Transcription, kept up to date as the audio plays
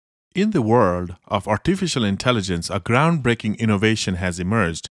In the world of artificial intelligence, a groundbreaking innovation has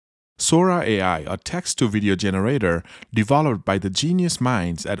emerged. Sora AI, a text to video generator developed by the genius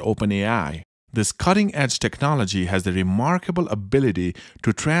minds at OpenAI. This cutting edge technology has the remarkable ability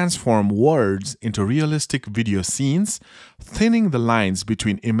to transform words into realistic video scenes, thinning the lines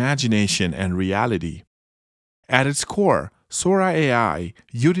between imagination and reality. At its core, Sora AI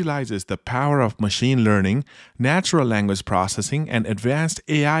utilizes the power of machine learning, natural language processing, and advanced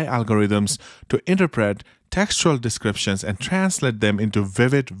AI algorithms to interpret textual descriptions and translate them into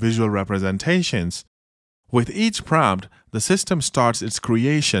vivid visual representations. With each prompt, the system starts its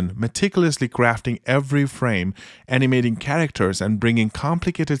creation, meticulously crafting every frame, animating characters, and bringing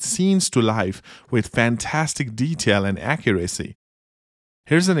complicated scenes to life with fantastic detail and accuracy.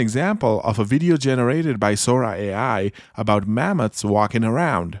 Here's an example of a video generated by Sora AI about mammoths walking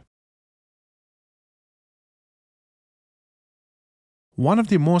around. One of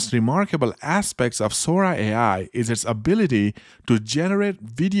the most remarkable aspects of Sora AI is its ability to generate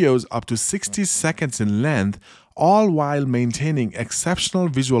videos up to 60 seconds in length, all while maintaining exceptional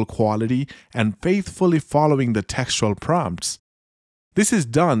visual quality and faithfully following the textual prompts. This is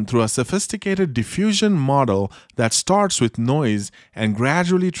done through a sophisticated diffusion model that starts with noise and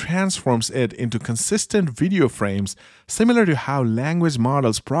gradually transforms it into consistent video frames, similar to how language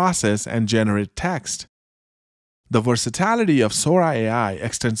models process and generate text. The versatility of Sora AI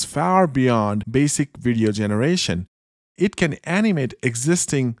extends far beyond basic video generation. It can animate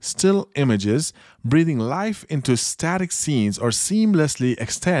existing still images, breathing life into static scenes, or seamlessly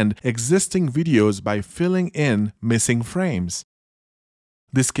extend existing videos by filling in missing frames.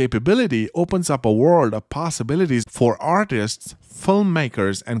 This capability opens up a world of possibilities for artists,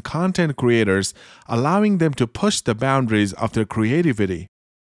 filmmakers, and content creators, allowing them to push the boundaries of their creativity.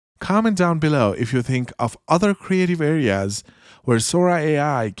 Comment down below if you think of other creative areas where Sora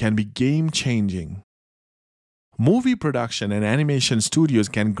AI can be game-changing. Movie production and animation studios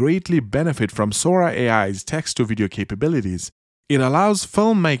can greatly benefit from Sora AI's text-to-video capabilities. It allows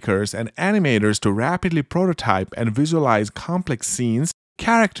filmmakers and animators to rapidly prototype and visualize complex scenes,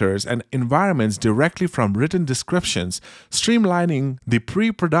 characters, and environments directly from written descriptions, streamlining the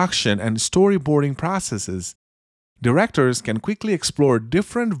pre-production and storyboarding processes. Directors can quickly explore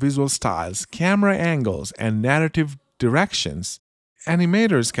different visual styles, camera angles, and narrative directions.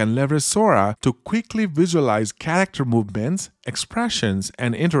 Animators can leverage Sora to quickly visualize character movements, expressions,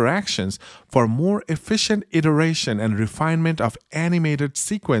 and interactions for more efficient iteration and refinement of animated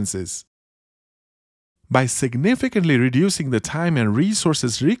sequences. By significantly reducing the time and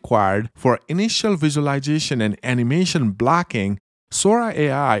resources required for initial visualization and animation blocking, Sora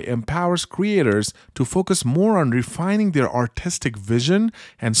AI empowers creators to focus more on refining their artistic vision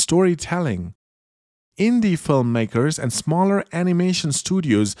and storytelling. Indie filmmakers and smaller animation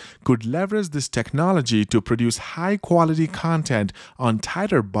studios could leverage this technology to produce high-quality content on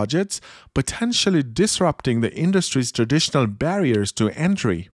tighter budgets, potentially disrupting the industry's traditional barriers to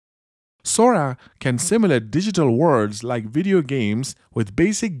entry. Sora can simulate digital worlds like video games with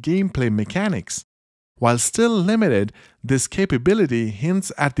basic gameplay mechanics. While still limited, this capability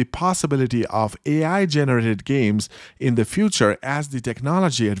hints at the possibility of AI-generated games in the future as the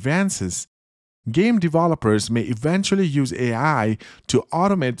technology advances. Game developers may eventually use AI to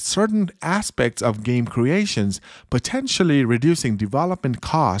automate certain aspects of game creations, potentially reducing development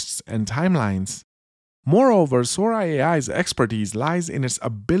costs and timelines. Moreover, Sora AI's expertise lies in its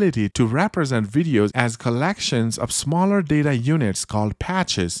ability to represent videos as collections of smaller data units called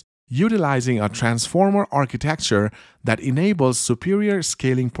patches, utilizing a transformer architecture that enables superior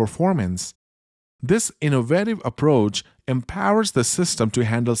scaling performance. This innovative approach empowers the system to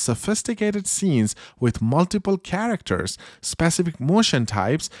handle sophisticated scenes with multiple characters, specific motion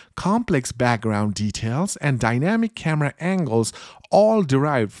types, complex background details, and dynamic camera angles, all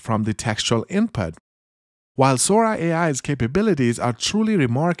derived from the textual input. While Sora AI's capabilities are truly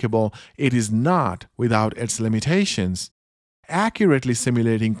remarkable, it is not without its limitations. Accurately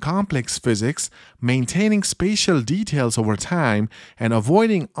simulating complex physics, maintaining spatial details over time, and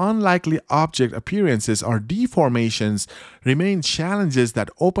avoiding unlikely object appearances or deformations remain challenges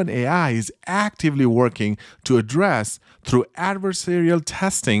that OpenAI is actively working to address through adversarial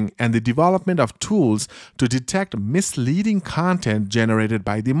testing and the development of tools to detect misleading content generated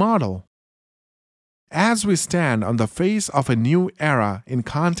by the model. As we stand on the face of a new era in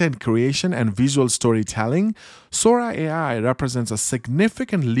content creation and visual storytelling, Sora AI represents a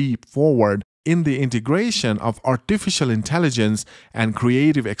significant leap forward in the integration of artificial intelligence and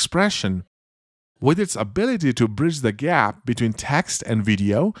creative expression. With its ability to bridge the gap between text and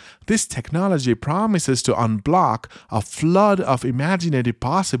video, this technology promises to unblock a flood of imaginative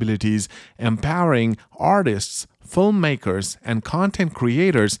possibilities, empowering artists, filmmakers, and content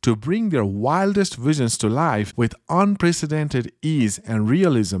creators to bring their wildest visions to life with unprecedented ease and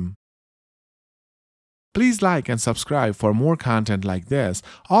realism. Please like and subscribe for more content like this.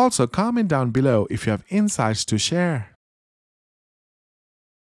 Also, comment down below if you have insights to share.